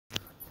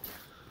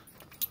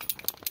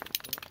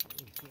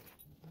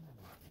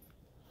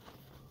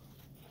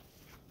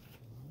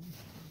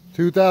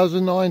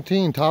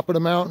2019 Top of the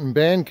Mountain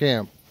Band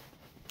Camp.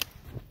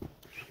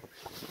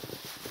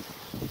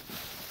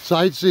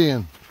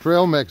 Sightseeing,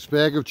 trail mix,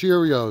 bag of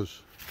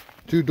Cheerios,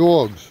 2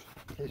 dogs.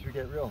 In case we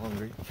get real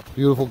hungry.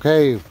 Beautiful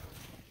cave.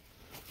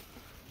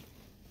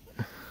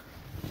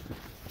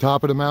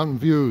 Top of the mountain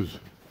views.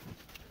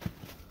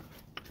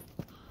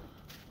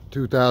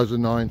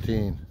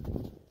 2019.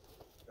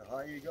 The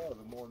higher you go,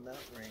 the more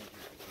mountain ranges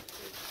you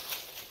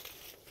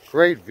see.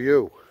 Great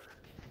view.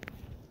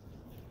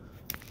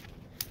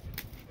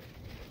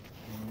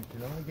 And it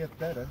can only get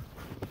better.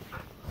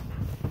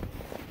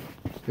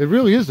 It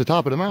really is the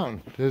top of the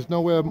mountain. There's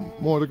nowhere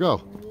more to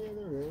go. Yeah,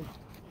 there is.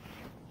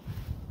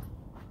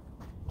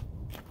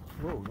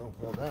 Whoa, don't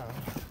fall down.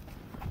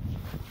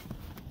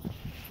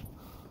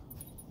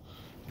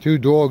 2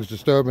 dogs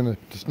disturbing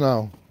the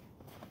snow.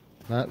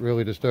 Not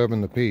really disturbing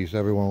the peace.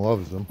 Everyone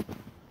loves them.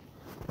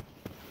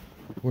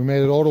 We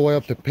made it all the way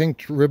up to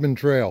Pink Ribbon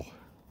Trail.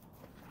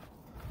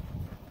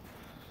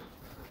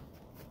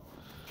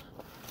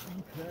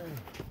 Okay.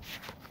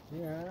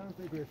 Yeah, I don't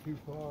think we're too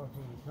far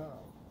from the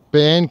top.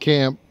 Band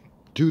Camp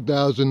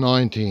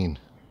 2019.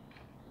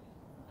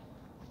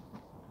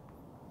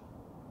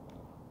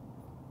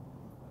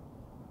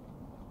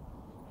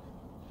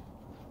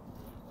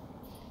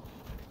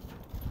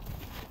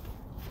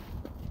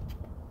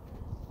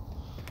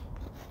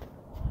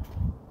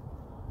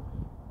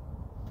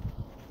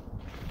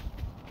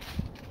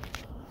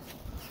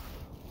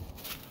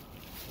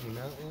 Any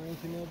mountain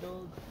lions in there,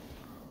 dog?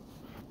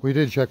 We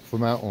did check for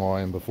mountain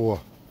lion before,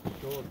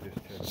 Dog just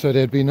checked. so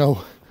there'd be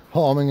no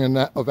harming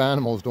of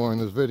animals during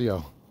this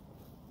video.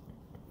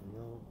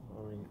 No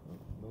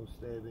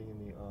stabbing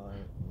in the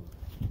eye.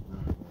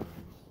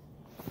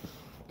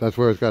 That's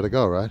where it's got to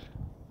go, right?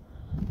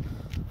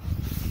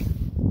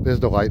 There's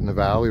the light in the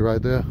valley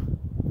right there.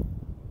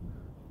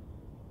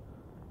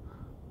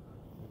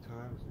 What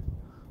time is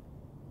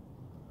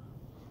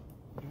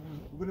it?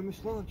 We're gonna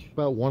miss lunch.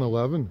 About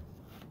 1:11.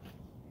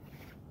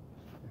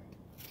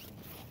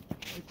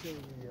 I'd say we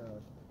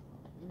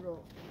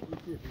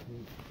see if we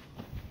can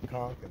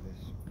conquer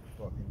this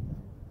fucking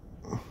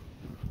thing.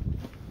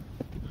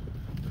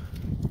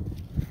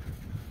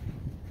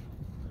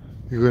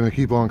 You're going to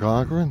keep on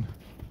conquering?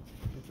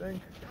 You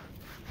think?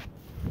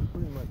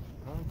 Pretty much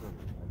conquered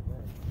it,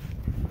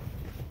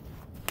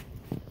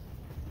 I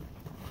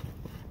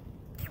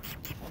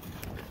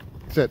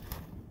think. Sit.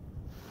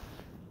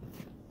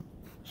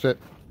 Sit.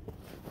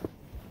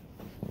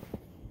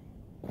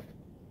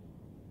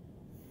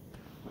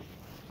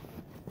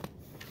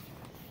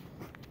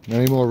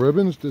 Any more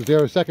ribbons? Is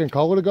there a second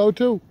color to go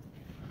to?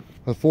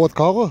 A 4th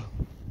color?